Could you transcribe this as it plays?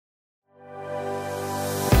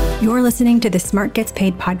You're listening to the Smart Gets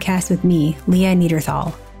Paid podcast with me, Leah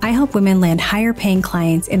Niederthal. I help women land higher paying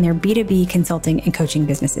clients in their B2B consulting and coaching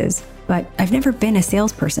businesses, but I've never been a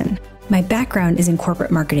salesperson. My background is in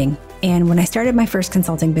corporate marketing, and when I started my first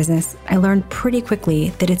consulting business, I learned pretty quickly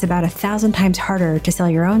that it's about 1,000 times harder to sell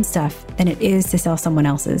your own stuff than it is to sell someone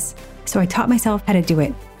else's. So I taught myself how to do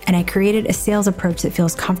it, and I created a sales approach that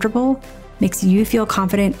feels comfortable, makes you feel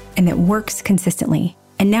confident, and that works consistently.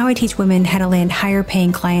 And now I teach women how to land higher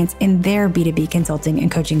paying clients in their B2B consulting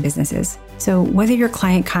and coaching businesses. So whether your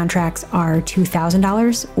client contracts are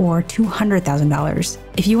 $2,000 or $200,000,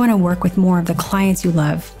 if you want to work with more of the clients you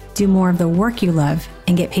love, do more of the work you love,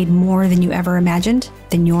 and get paid more than you ever imagined,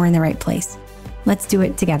 then you're in the right place. Let's do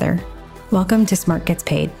it together. Welcome to Smart Gets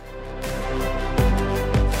Paid.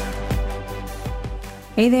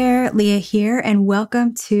 Hey there, Leah here, and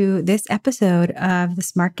welcome to this episode of the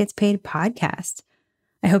Smart Gets Paid podcast.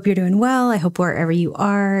 I hope you're doing well. I hope wherever you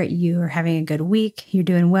are having a good week. You're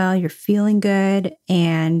doing well, you're feeling good,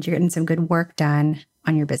 and you're getting some good work done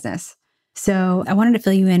on your business. So I wanted to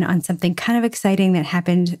fill you in on something kind of exciting that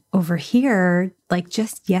happened over here, like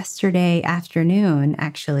just yesterday afternoon,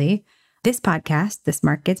 actually. This podcast, the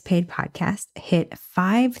Smart Gets Paid podcast, hit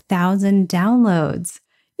 5,000 downloads.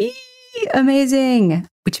 Amazing.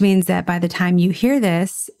 Which means that by the time you hear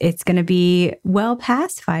this, it's going to be well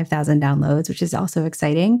past 5,000 downloads, which is also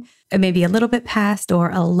exciting. It may be a little bit past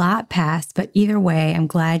or a lot past, but either way, I'm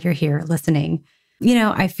glad you're here listening. You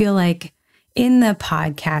know, I feel like in the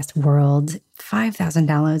podcast world, 5,000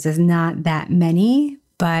 downloads is not that many,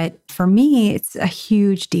 but for me, it's a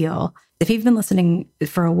huge deal. If you've been listening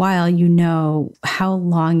for a while, you know how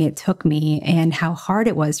long it took me and how hard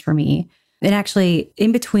it was for me. And actually,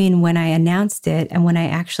 in between when I announced it and when I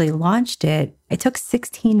actually launched it, it took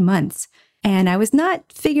 16 months. And I was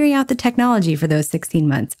not figuring out the technology for those 16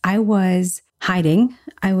 months. I was hiding.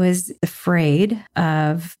 I was afraid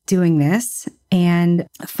of doing this. And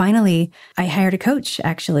finally, I hired a coach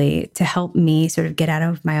actually to help me sort of get out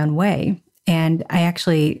of my own way. And I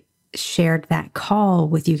actually shared that call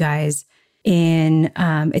with you guys in,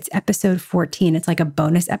 it's episode 14. It's like a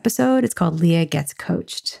bonus episode. It's called Leah Gets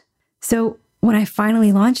Coached. So when I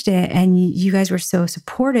finally launched it and you guys were so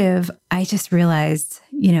supportive, I just realized,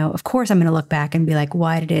 you know, of course I'm going to look back and be like,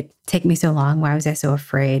 why did it take me so long? Why was I so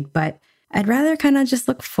afraid? But I'd rather kind of just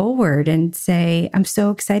look forward and say, I'm so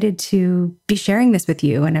excited to be sharing this with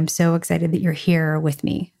you. And I'm so excited that you're here with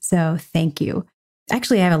me. So thank you.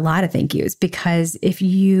 Actually, I have a lot of thank yous because if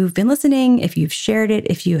you've been listening, if you've shared it,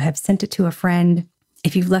 if you have sent it to a friend,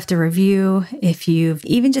 if you've left a review, if you've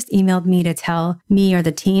even just emailed me to tell me or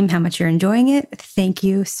the team how much you're enjoying it, thank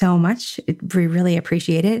you so much. We really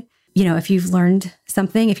appreciate it. You know, if you've learned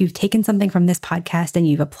something, if you've taken something from this podcast and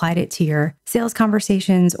you've applied it to your sales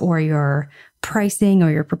conversations or your pricing or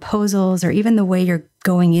your proposals or even the way you're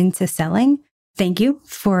going into selling, thank you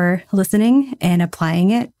for listening and applying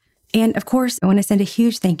it. And of course, I want to send a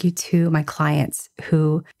huge thank you to my clients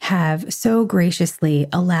who have so graciously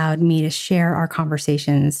allowed me to share our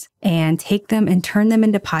conversations and take them and turn them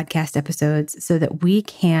into podcast episodes so that we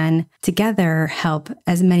can together help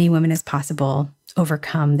as many women as possible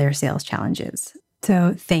overcome their sales challenges.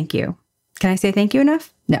 So thank you. Can I say thank you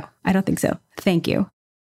enough? No, I don't think so. Thank you.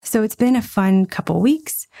 So it's been a fun couple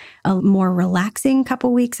weeks, a more relaxing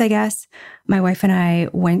couple weeks, I guess. My wife and I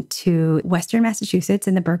went to Western Massachusetts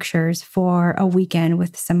in the Berkshires for a weekend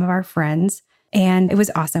with some of our friends, and it was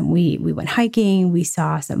awesome. We went hiking, we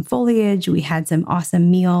saw some foliage, we had some awesome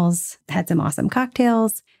meals, had some awesome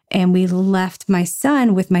cocktails, and we left my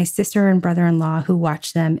son with my sister and brother-in-law who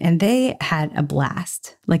watched them, and they had a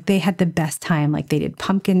blast. Like they had the best time. Like they did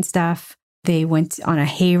pumpkin stuff. They went on a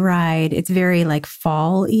hayride. It's very like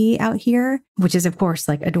fall-y out here, which is of course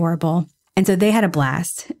like adorable. And so they had a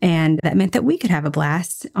blast. And that meant that we could have a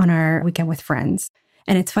blast on our weekend with friends.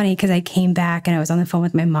 And it's funny because I came back and I was on the phone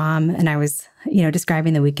with my mom and I was, you know,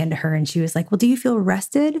 describing the weekend to her. And she was like, well, do you feel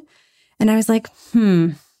rested? And I was like,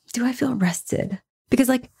 do I feel rested? Because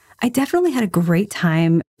like, I definitely had a great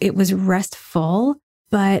time. It was restful.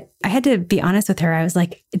 But I had to be honest with her. I was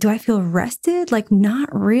like, do I feel rested? Like, not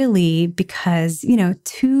really, because, you know,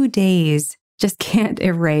 2 days just can't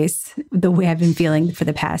erase the way I've been feeling for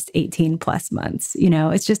the past 18 plus months. You know,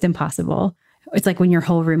 it's just impossible. It's like when your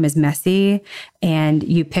whole room is messy and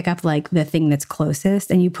you pick up like the thing that's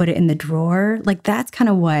closest and you put it in the drawer. Like, that's kind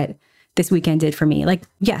of what this weekend did for me. Like,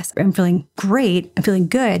 yes, I'm feeling great. I'm feeling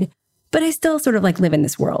good. But I still sort of like live in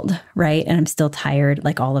this world, right? And I'm still tired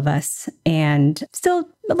like all of us and still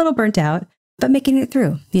a little burnt out, but making it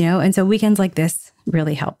through, you know? And so weekends like this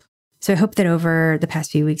really help. So I hope that over the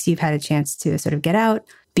past few weeks, you've had a chance to sort of get out,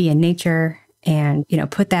 be in nature, and,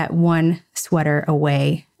 put that one sweater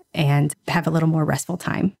away and have a little more restful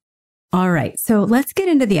time. All right, so let's get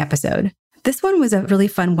into the episode. This one was a really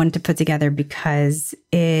fun one to put together because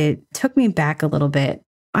it took me back a little bit.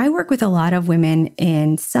 I work with a lot of women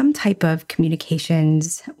in some type of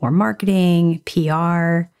communications or marketing,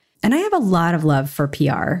 PR, and I have a lot of love for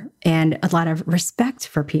PR and a lot of respect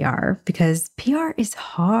for PR because PR is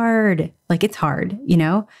hard. Like it's hard,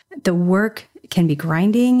 The work can be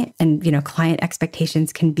grinding and, client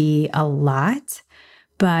expectations can be a lot.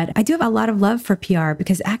 But I do have a lot of love for PR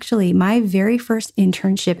because actually my very first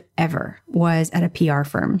internship ever was at a PR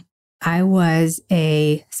firm. I was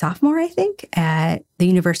a sophomore, I think, at the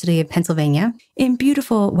University of Pennsylvania in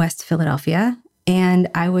beautiful West Philadelphia. And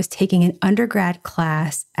I was taking an undergrad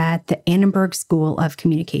class at the Annenberg School of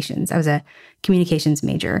Communications. I was a communications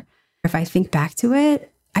major. If I think back to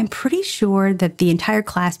it, I'm pretty sure that the entire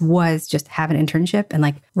class was just have an internship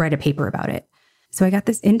and write a paper about it. So I got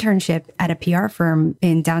this internship at a PR firm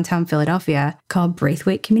in downtown Philadelphia called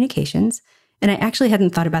Braithwaite Communications. And I actually hadn't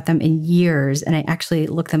thought about them in years. And I actually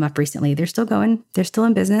looked them up recently. They're still going. They're still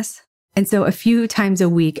in business. And so a few times a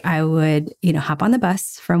week, I would, hop on the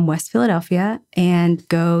bus from West Philadelphia and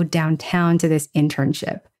go downtown to this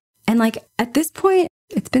internship. And at this point,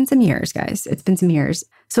 it's been some years, guys. It's been some years.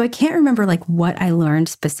 So I can't remember what I learned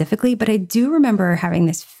specifically, but I do remember having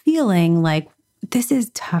this feeling this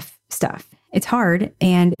is tough stuff. It's hard.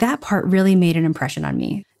 And that part really made an impression on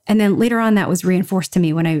me. And then later on, that was reinforced to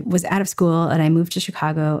me when I was out of school and I moved to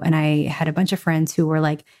Chicago and I had a bunch of friends who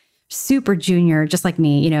were super junior, just like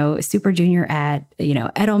me, super junior at,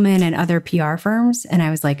 Edelman and other PR firms. And I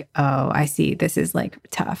was like, oh, I see. This is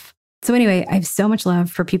tough. So anyway, I have so much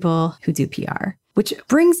love for people who do PR, which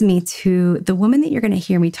brings me to the woman that you're going to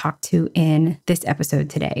hear me talk to in this episode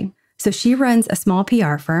today. So she runs a small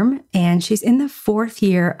PR firm and she's in the 4th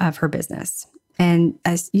year of her business. And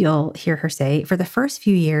as you'll hear her say, for the first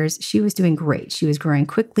few years, she was doing great. She was growing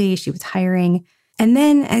quickly. She was hiring. And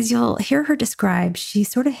then as you'll hear her describe, she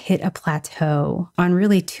sort of hit a plateau on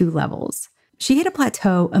really 2 levels. She hit a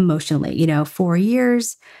plateau emotionally. 4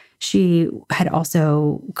 years, she had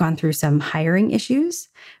also gone through some hiring issues,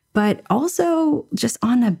 but also just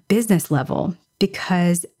on a business level.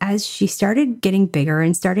 Because as she started getting bigger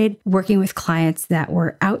and started working with clients that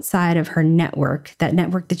were outside of her network, that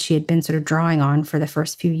network that she had been sort of drawing on for the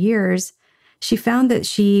first few years, she found that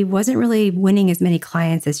she wasn't really winning as many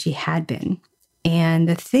clients as she had been. And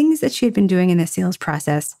the things that she had been doing in the sales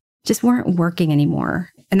process just weren't working anymore.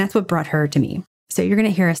 And that's what brought her to me. So you're going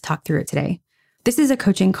to hear us talk through it today. This is a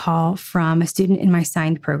coaching call from a student in my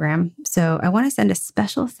signed program. So I want to send a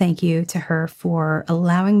special thank you to her for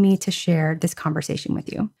allowing me to share this conversation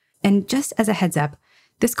with you. And just as a heads up,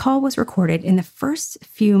 this call was recorded in the first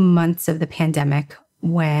few months of the pandemic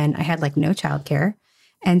when I had no childcare.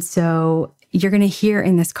 And so you're going to hear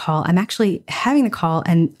in this call, I'm actually having the call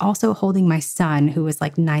and also holding my son who was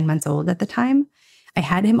 9 months old at the time. I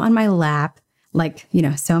had him on my lap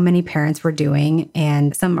so many parents were doing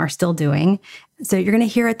and some are still doing. So you're going to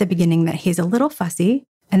hear at the beginning that he's a little fussy,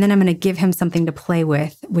 and then I'm going to give him something to play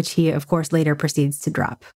with, which he, of course, later proceeds to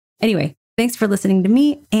drop. Anyway, thanks for listening to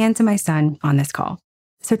me and to my son on this call.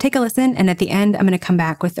 So take a listen, and at the end, I'm going to come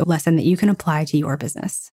back with a lesson that you can apply to your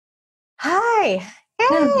business. Hi.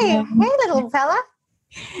 Hey, little fella.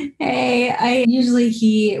 Hey,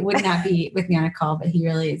 he would not be with me on a call, but he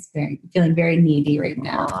really is feeling very needy right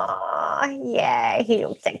now. Oh, yeah, he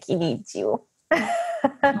looks like he needs you.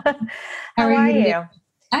 How are you?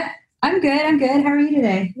 I'm good. How are you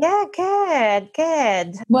today? Yeah,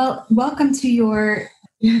 good. Well, welcome to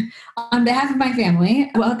on behalf of my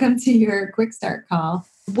family, welcome to your quick start call.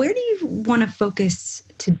 Where do you want to focus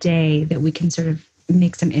today that we can sort of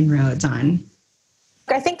make some inroads on?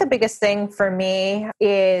 I think the biggest thing for me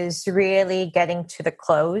is really getting to the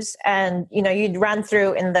close. And, you'd run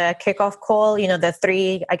through in the kickoff call, the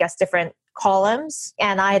 3, different columns.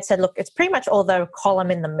 And I had said, look, it's pretty much all the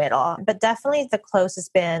column in the middle, but definitely the close has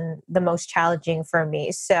been the most challenging for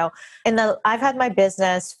me. So I've had my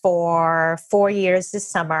business for 4 years this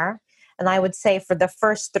summer. And I would say for the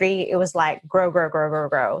first 3, it was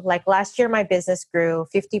grow. Last year, my business grew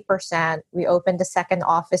 50%. We opened a second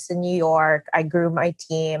office in New York. I grew my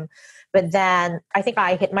team. But then I think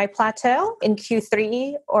I hit my plateau in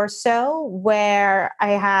Q3 or so, where I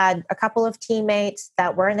had a couple of teammates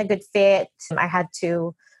that weren't a good fit. I had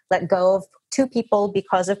to let go of 2 people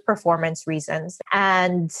because of performance reasons.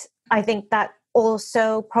 And I think that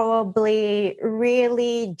also probably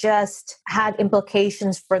really just had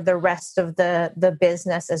implications for the rest of the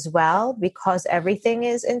business as well, because everything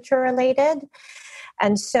is interrelated.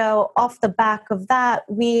 And so off the back of that,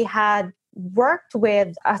 we had worked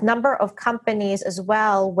with a number of companies as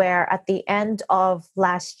well, where at the end of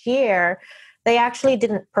last year, they actually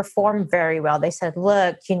didn't perform very well. They said,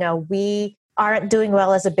 look, we aren't doing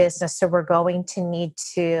well as a business, so we're going to need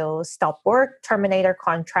to stop work, terminate our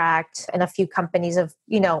contract. And a few companies have,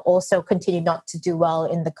 also continued not to do well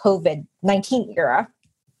in the COVID-19 era.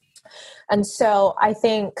 And so I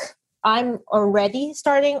think I'm already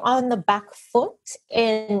starting on the back foot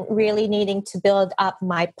in really needing to build up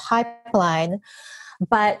my pipeline.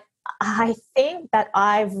 But I think that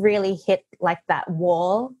I've really hit like that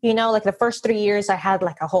wall, like the first 3 years I had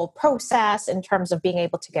like a whole process in terms of being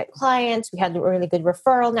able to get clients. We had a really good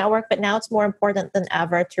referral network, but now it's more important than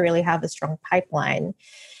ever to really have a strong pipeline.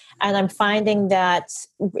 And I'm finding that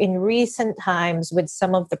in recent times with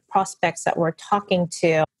some of the prospects that we're talking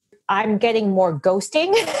to, I'm getting more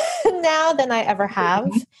ghosting now than I ever have.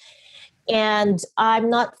 And I'm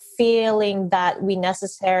not feeling that we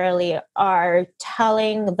necessarily are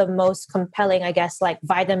telling the most compelling, I guess, like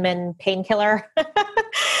vitamin painkiller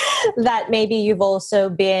that maybe you've also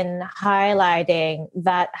been highlighting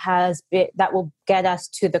that will get us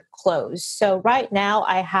to the close. So right now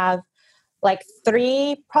I have like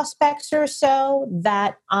 3 prospects or so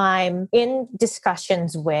that I'm in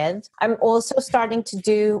discussions with. I'm also starting to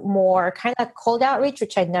do more kind of cold outreach,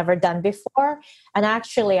 which I'd never done before. And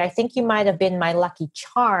actually, I think you might have been my lucky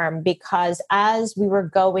charm, because as we were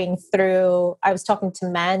going through, I was talking to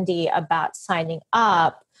Mandy about signing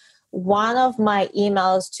up. One of my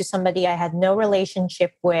emails to somebody I had no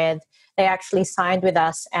relationship with, they actually signed with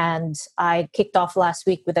us, and I kicked off last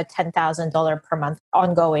week with a $10,000 per month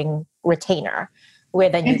ongoing retainer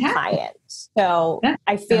with a new client. So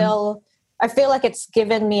I feel like it's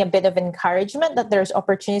given me a bit of encouragement that there's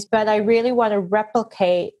opportunities, but I really want to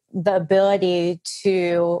replicate the ability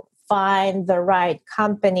to find the right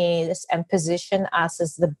companies and position us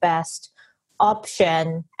as the best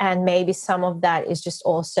option. And maybe some of that is just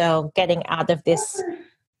also getting out of this.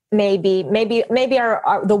 Maybe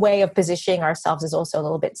our the way of positioning ourselves is also a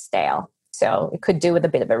little bit stale. So it could do with a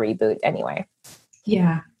bit of a reboot anyway.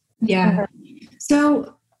 Yeah.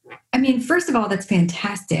 So, I mean, first of all, that's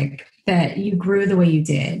fantastic that you grew the way you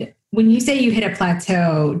did. When you say you hit a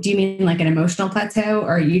plateau, do you mean like an emotional plateau,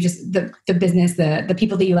 or are you just the business, the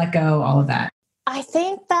people that you let go, all of that? I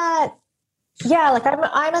think that, like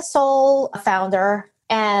I'm a sole founder.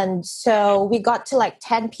 And so we got to like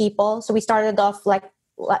 10 people. So we started off like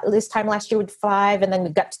this time last year with 5, and then we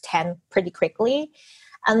got to 10 pretty quickly.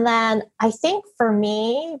 And then I think for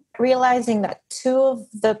me, realizing that 2 of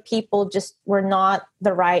the people just were not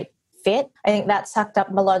the right fit, I think that sucked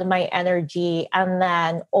up a lot of my energy. And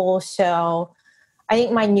then also, I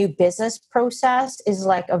think my new business process is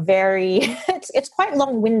like it's quite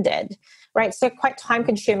long-winded, right? So quite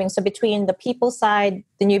time-consuming. So between the people side,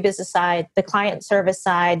 the new business side, the client service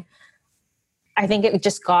side, I think it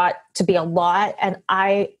just got to be a lot. And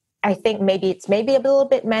I think maybe it's a little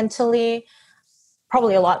bit mentally,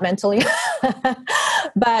 probably a lot mentally,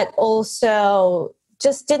 but also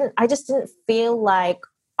I just didn't feel like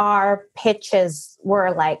our pitches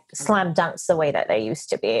were like slam dunks the way that they used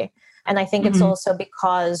to be. And I think it's also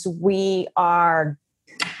because we are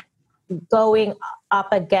going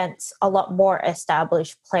up against a lot more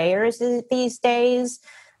established players these days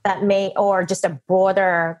or just a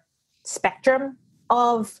broader spectrum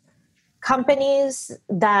of companies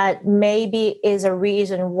that maybe is a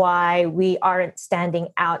reason why we aren't standing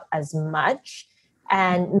out as much.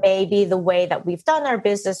 And maybe the way that we've done our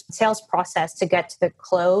business sales process to get to the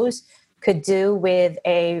close could do with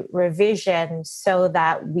a revision so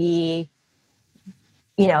that we,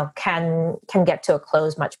 can get to a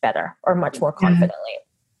close much better or much more confidently.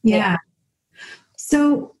 Yeah.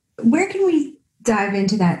 So where can we dive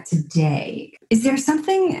into that today? Is there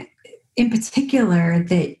something in particular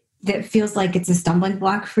that feels like it's a stumbling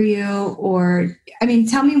block for you? Or, I mean,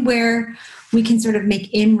 tell me where we can sort of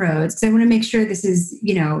make inroads, because I want to make sure this is,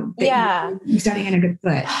 you're starting on a good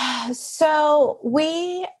foot. So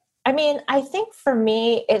I think for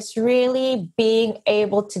me, it's really being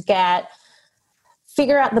able to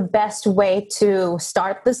figure out the best way to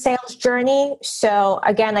start the sales journey. So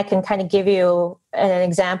again, I can kind of give you an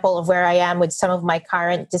example of where I am with some of my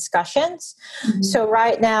current discussions. Mm-hmm. So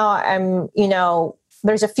right now I'm,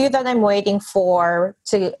 there's a few that I'm waiting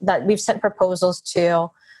that we've sent proposals to,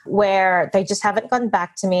 where they just haven't gone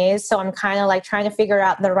back to me. So I'm kind of like trying to figure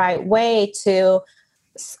out the right way to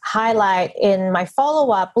highlight in my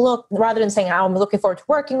follow-up, look, rather than saying, I'm looking forward to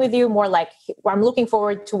working with you, more like I'm looking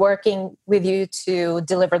forward to working with you to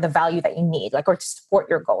deliver the value that you need, or to support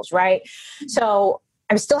your goals, right? So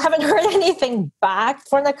I still haven't heard anything back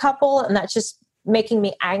from the couple, and that's just making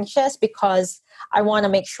me anxious because I want to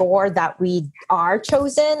make sure that we are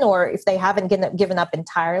chosen, or if they haven't given up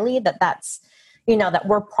entirely, that's, that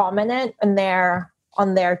we're prominent in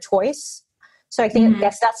on their choice. So I think,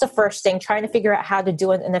 yes, that's the first thing, trying to figure out how to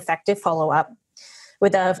do an effective follow-up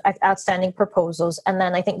with outstanding proposals. And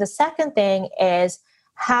then I think the second thing is,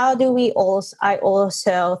 how do I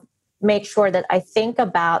also make sure that I think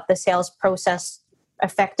about the sales process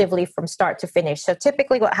effectively from start to finish. So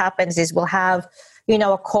typically what happens is we'll have,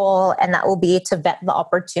 a call, and that will be to vet the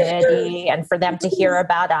opportunity and for them to hear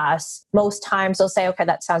about us. Most times they'll say, okay,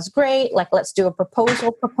 that sounds great. Like, let's do a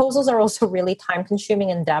proposal. Proposals are also really time-consuming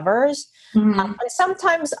endeavors. And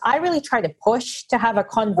sometimes I really try to push to have a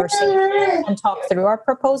conversation and talk through our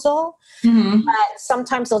proposal. But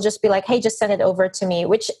sometimes they'll just be like, hey, just send it over to me,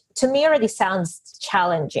 which to me already sounds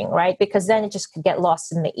challenging, right? Because then it just could get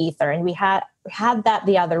lost in the ether. And we had that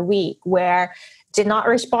the other week where did not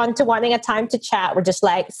respond to wanting a time to chat. We're just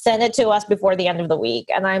like, send it to us before the end of the week.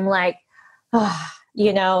 And I'm like,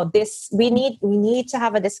 we need to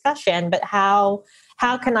have a discussion, but how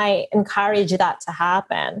can I encourage that to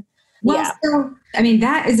happen? Well, so, I mean,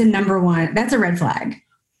 that is that's a red flag,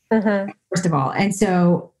 first of all. And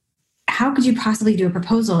so how could you possibly do a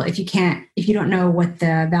proposal if you don't know what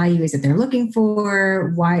the value is that they're looking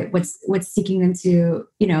for, what's seeking them to,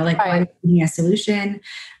 why needing a solution?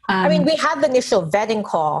 I mean, we had the initial vetting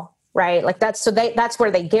call, right? Like that's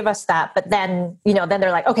where they give us that. But then, then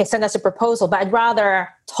they're like, okay, send us a proposal. But I'd rather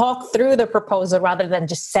talk through the proposal rather than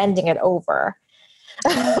just sending it over.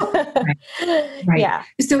 Right. Yeah.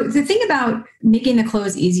 So the thing about making the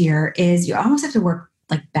close easier is you almost have to work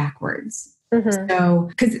like backwards. So,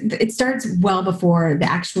 because it starts well before the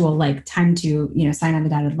actual like time to, sign on the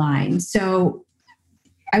dotted line. So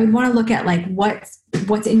I would want to look at like what's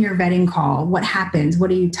in your vetting call, what happens, what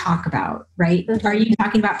do you talk about, right? Are you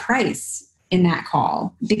talking about price in that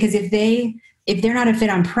call? Because if they're not a fit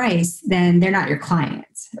on price, then they're not your client,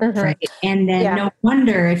 right? And then no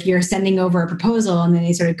wonder if you're sending over a proposal and then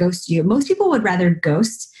they sort of ghost you. Most people would rather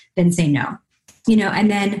ghost than say no. And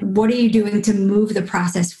then what are you doing to move the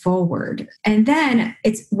process forward? And then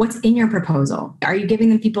it's what's in your proposal. Are you giving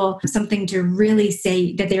them people something to really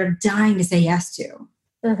say that they're dying to say yes to?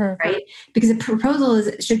 Right? Because a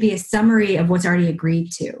proposal should be a summary of what's already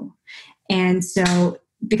agreed to. And so,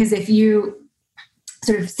 because if you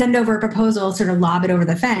sort of send over a proposal, sort of lob it over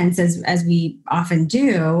the fence, as we often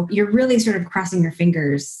do, you're really sort of crossing your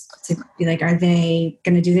fingers to be like, are they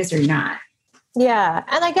going to do this or not? Yeah.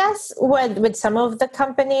 And I guess with some of the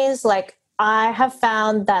companies, like I have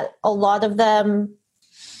found that a lot of them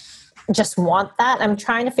just want that. I'm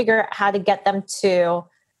trying to figure out how to get them to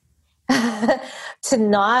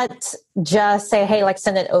not just say, hey, like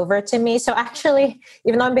send it over to me. So actually,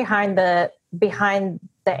 even though I'm behind the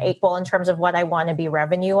 8 ball in terms of what I want to be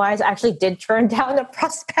revenue wise, I actually did turn down a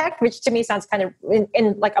prospect, which to me sounds kind of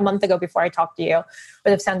in like a month ago before I talked to you,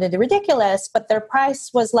 would have sounded ridiculous, but their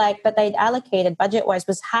price was like, that they'd allocated budget wise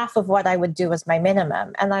was half of what I would do as my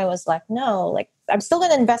minimum. And I was like, no, like I'm still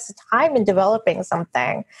going to invest the time in developing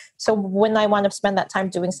something. So when I want to spend that time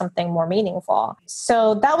doing something more meaningful.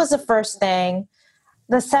 So that was the first thing.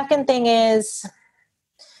 The second thing is,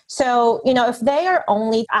 so, if they are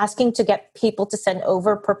only asking to get people to send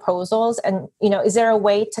over proposals and, is there a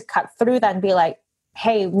way to cut through that and be like,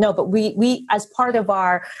 hey, no, but we as part of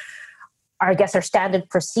our standard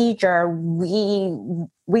procedure,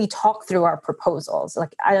 we talk through our proposals.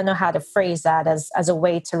 Like, I don't know how to phrase that as a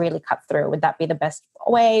way to really cut through. Would that be the best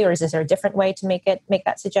way, or is there a different way to make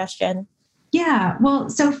that suggestion? Yeah. Well,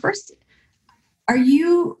 so first, are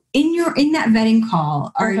you in that vetting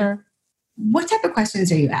call? What type of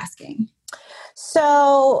questions are you asking?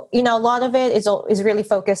 So, a lot of it is really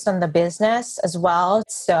focused on the business as well.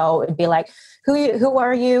 So it'd be like, who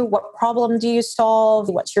are you? What problem do you solve?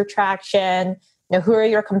 What's your traction? Who are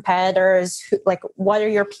your competitors? What are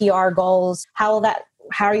your PR goals? How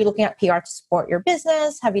are you looking at PR to support your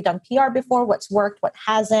business? Have you done PR before? What's worked? What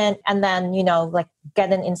hasn't? And then,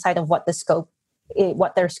 get an insight of what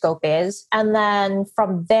their scope is. And then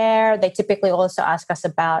from there, they typically also ask us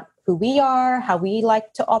about who we are, how we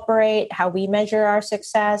like to operate, how we measure our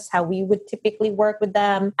success, how we would typically work with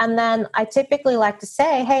them. And then I typically like to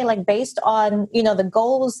say, hey, like based on, the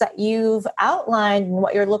goals that you've outlined and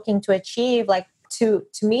what you're looking to achieve, like to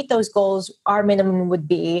meet those goals, our minimum would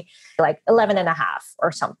be like 11 and a half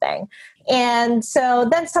or something. And so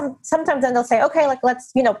then sometimes then they'll say, okay, like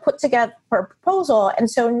let's, put together a proposal.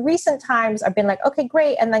 And so in recent times I've been like, okay,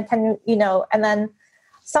 great. And then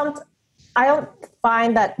I don't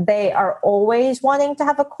find that they are always wanting to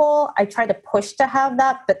have a call. I try to push to have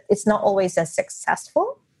that, but it's not always as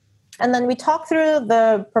successful. And then we talk through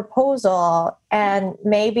the proposal, and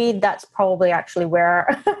maybe that's probably actually where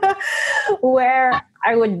where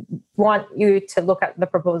I would want you to look at the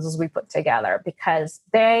proposals we put together, because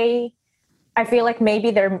I feel like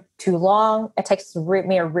maybe they're too long. It takes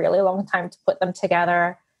me a really long time to put them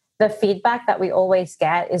together. The feedback that we always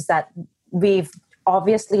get is that we've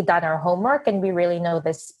obviously done our homework and we really know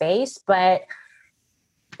this space, but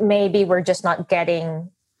maybe we're just not getting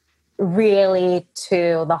really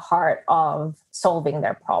to the heart of solving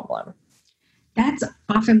their problem. That's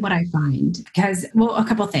often what I find because, well, a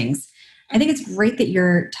couple of things. I think it's great that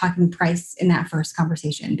you're talking price in that first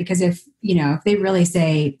conversation, because if they really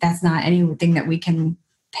say that's not anything that we can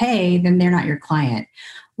pay, then they're not your client.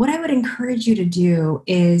 What I would encourage you to do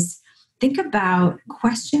is think about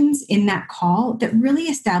questions in that call that really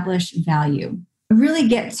establish value. Really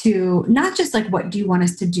get to not just like, what do you want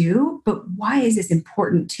us to do, but why is this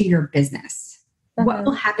important to your business? What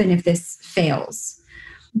will happen if this fails?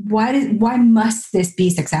 Why must this be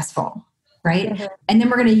successful? Right? And then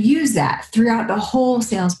we're going to use that throughout the whole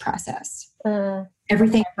sales process.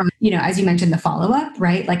 Everything from, as you mentioned, the follow-up,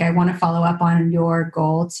 right? Like, I want to follow up on your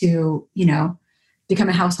goal to, become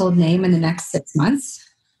a household name in the next 6 months,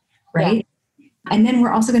 right? Yeah. And then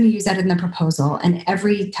we're also going to use that in the proposal and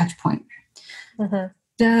every touch point.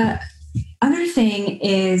 The other thing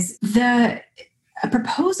is a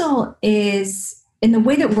proposal is, in the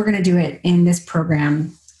way that we're going to do it in this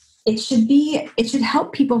program, it should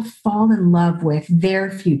help people fall in love with their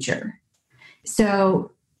future.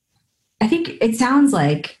 So I think it sounds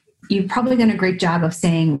like you've probably done a great job of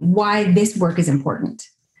saying why this work is important.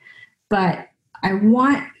 But I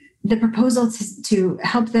want the proposal to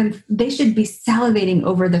help them. They should be salivating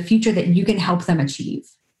over the future that you can help them achieve.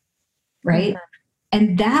 Right?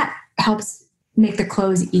 And that helps make the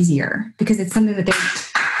close easier, because it's something that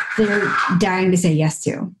they're dying to say yes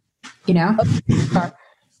to, Okay.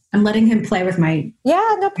 I'm letting him play with my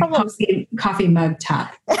no problem coffee mug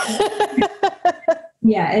top.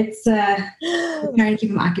 Yeah, it's trying to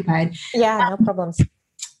keep him occupied. Yeah, no problems.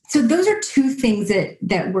 So those are two things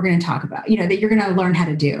that we're going to talk about, that you're going to learn how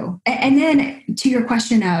to do. And then to your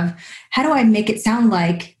question of how do I make it sound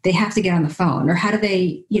like they have to get on the phone, or how do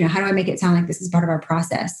I make it sound like this is part of our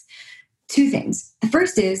process? Two things. The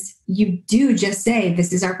first is you do just say,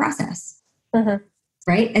 this is our process.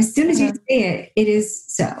 Right? As soon as you say it, it is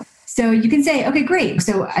so. So you can say, okay, great.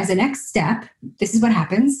 So as a next step, this is what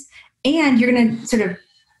happens. And you're going to sort of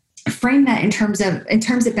frame that in terms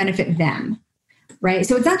that benefit them. Right?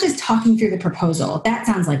 So it's not just talking through the proposal. That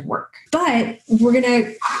sounds like work. But we're going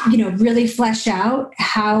to, really flesh out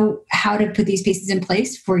how to put these pieces in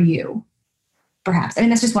place for you. Perhaps. I mean,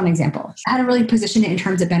 that's just one example. How to really position it in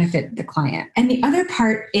terms that benefit the client. And the other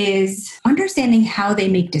part is understanding how they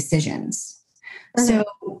make decisions. So,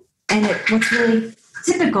 and what's really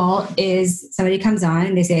typical is somebody comes on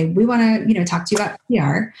and they say, we want to, talk to you about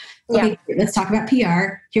PR. Okay, let's talk about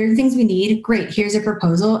PR. Here are the things we need. Great. Here's a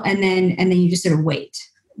proposal. And then you just sort of wait.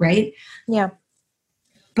 Right. Yeah.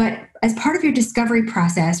 But as part of your discovery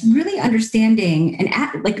process, really understanding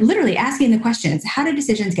and literally asking the questions, how do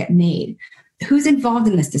decisions get made? Who's involved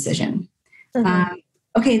in this decision?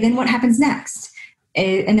 Okay. Then what happens next?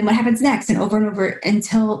 And then what happens next, and over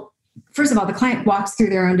until, first of all, the client walks through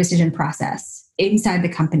their own decision process inside the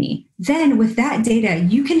company. Then with that data,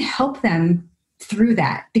 you can help them through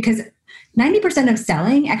that, because 90% of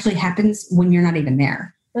selling actually happens when you're not even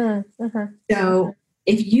there. So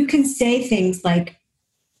if you can say things like,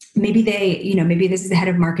 maybe maybe this is the head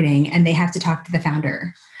of marketing and they have to talk to the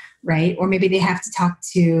founder, right? Or maybe they have to talk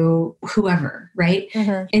to whoever, right?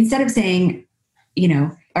 Instead of saying,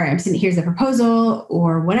 all right, here's the proposal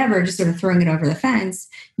or whatever, just sort of throwing it over the fence,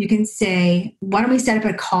 you can say, why don't we set up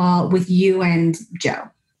a call with you and Joe,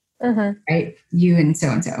 right? You and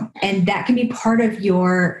so. And that can be part of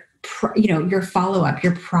your follow-up,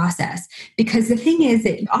 your process. Because the thing is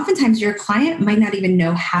that oftentimes your client might not even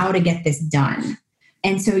know how to get this done.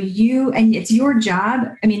 And so it's your job.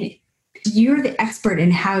 I mean, you're the expert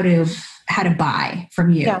in how to buy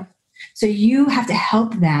from you. Yeah. So you have to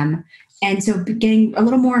help them. And so getting a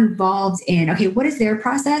little more involved in, okay, what is their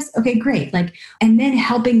process? Okay, great. And then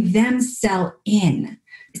helping them sell in.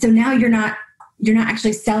 So now you're not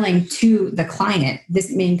actually selling to the client,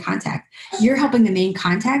 this main contact. You're helping the main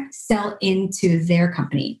contact sell into their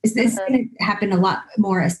company. This is going to happen a lot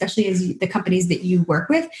more, especially as the companies that you work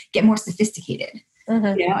with get more sophisticated.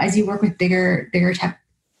 As you work with bigger tech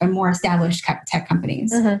and more established tech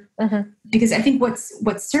companies. Because I think what's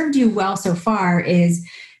served you well so far is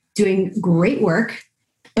doing great work,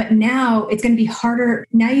 but now it's going to be harder.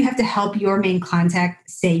 Now you have to help your main contact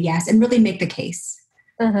say yes and really make the case.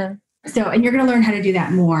 So, and you're going to learn how to do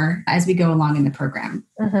that more as we go along in the program.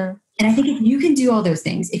 And I think if you can do all those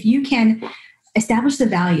things, if you can establish the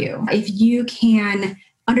value, if you can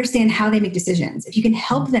understand how they make decisions, if you can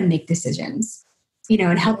help them make decisions,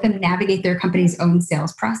 and help them navigate their company's own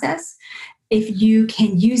sales process, if you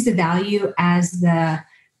can use the value as the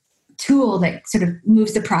tool that sort of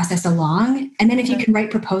moves the process along, and then if you can write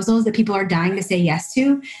proposals that people are dying to say yes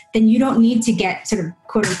to, then you don't need to get sort of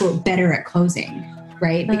quote unquote better at closing,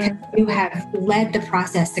 right? Because you have led the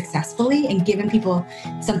process successfully and given people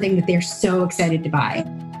something that they're so excited to buy.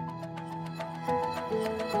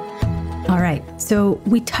 All right. So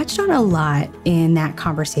we touched on a lot in that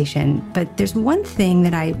conversation, but there's one thing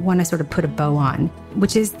that I want to sort of put a bow on,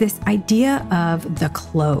 which is this idea of the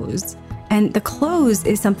close. And the close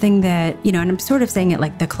is something that, and I'm sort of saying it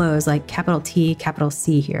like the close, like capital T, capital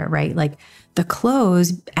C here, right? Like the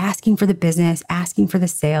close, asking for the business, asking for the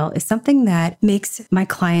sale is something that makes my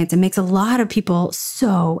clients and makes a lot of people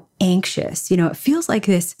so anxious. It feels like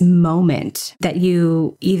this moment that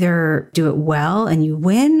you either do it well and you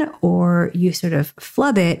win, or you sort of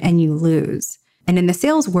flub it and you lose. And in the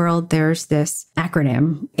sales world, there's this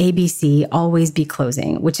acronym, ABC, always be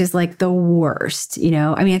closing, which is like the worst.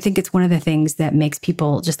 I think it's one of the things that makes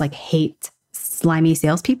people just like hate slimy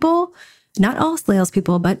salespeople. Not all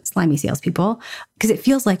salespeople, but slimy salespeople, because it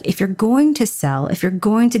feels like if you're going to sell, if you're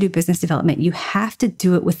going to do business development, you have to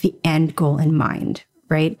do it with the end goal in mind,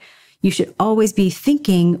 right? You should always be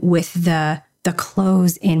thinking with the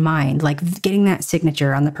close in mind, like getting that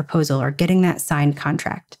signature on the proposal or getting that signed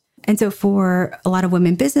contract. And so for a lot of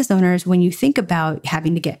women business owners, when you think about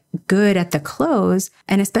having to get good at the close,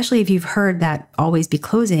 and especially if you've heard that always be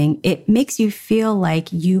closing, it makes you feel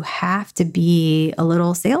like you have to be a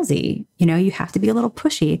little salesy. You have to be a little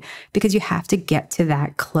pushy because you have to get to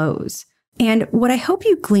that close. And what I hope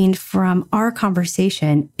you gleaned from our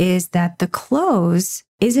conversation is that the close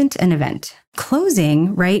isn't an event.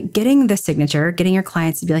 Closing, right? Getting the signature, getting your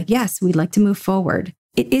clients to be like, yes, we'd like to move forward.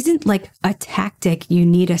 It isn't like a tactic you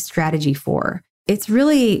need a strategy for. It's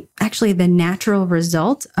really actually the natural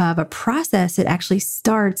result of a process that actually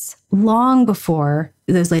starts long before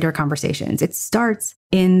those later conversations. It starts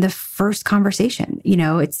in the first conversation.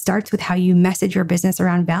 It starts with how you message your business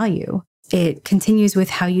around value. It continues with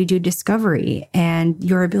how you do discovery and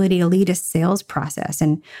your ability to lead a sales process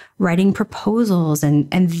and writing proposals and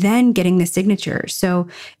then getting the signature. So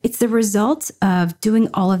it's the result of doing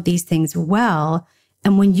all of these things well.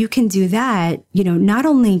 And when you can do that, not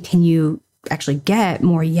only can you actually get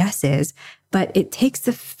more yeses, but it takes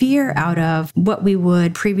the fear out of what we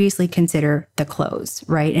would previously consider the close,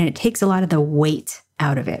 right? And it takes a lot of the weight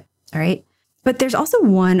out of it, all right? But there's also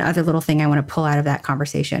one other little thing I want to pull out of that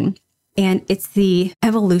conversation. And it's the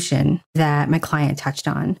evolution that my client touched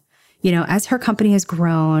on. As her company has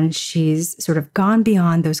grown, she's sort of gone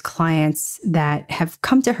beyond those clients that have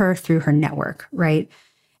come to her through her network, right?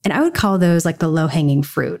 And I would call those like the low-hanging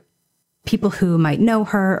fruit, people who might know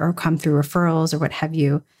her or come through referrals or what have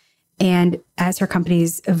you. And as her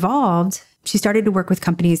companies evolved, she started to work with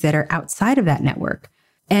companies that are outside of that network.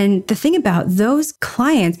 And the thing about those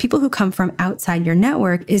clients, people who come from outside your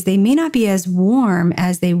network, is they may not be as warm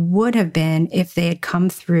as they would have been if they had come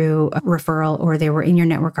through a referral or they were in your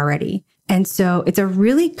network already. And so it's a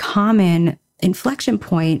really common inflection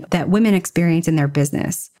point that women experience in their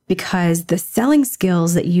business, because the selling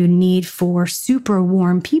skills that you need for super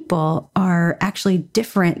warm people are actually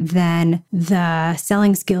different than the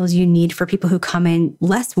selling skills you need for people who come in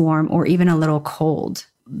less warm or even a little cold.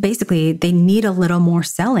 Basically, they need a little more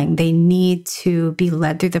selling. They need to be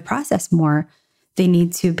led through the process more. They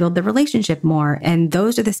need to build the relationship more. And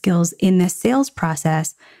those are the skills in the sales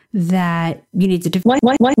process that you need to develop.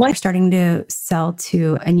 You're starting to sell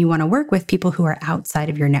to, and you want to work with people who are outside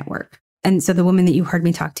of your network. And so the woman that you heard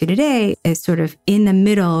me talk to today is sort of in the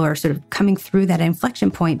middle or sort of coming through that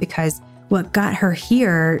inflection point, because what got her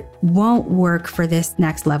here won't work for this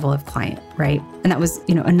next level of client, right? And that was,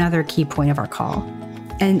 another key point of our call.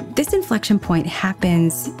 And this inflection point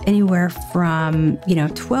happens anywhere from,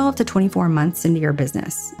 12 to 24 months into your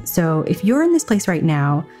business. So if you're in this place right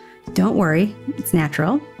now, don't worry, it's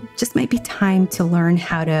natural. It just might be time to learn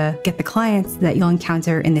how to get the clients that you'll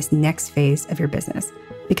encounter in this next phase of your business.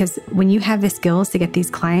 Because when you have the skills to get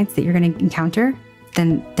these clients that you're going to encounter,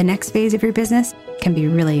 then the next phase of your business can be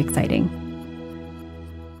really exciting.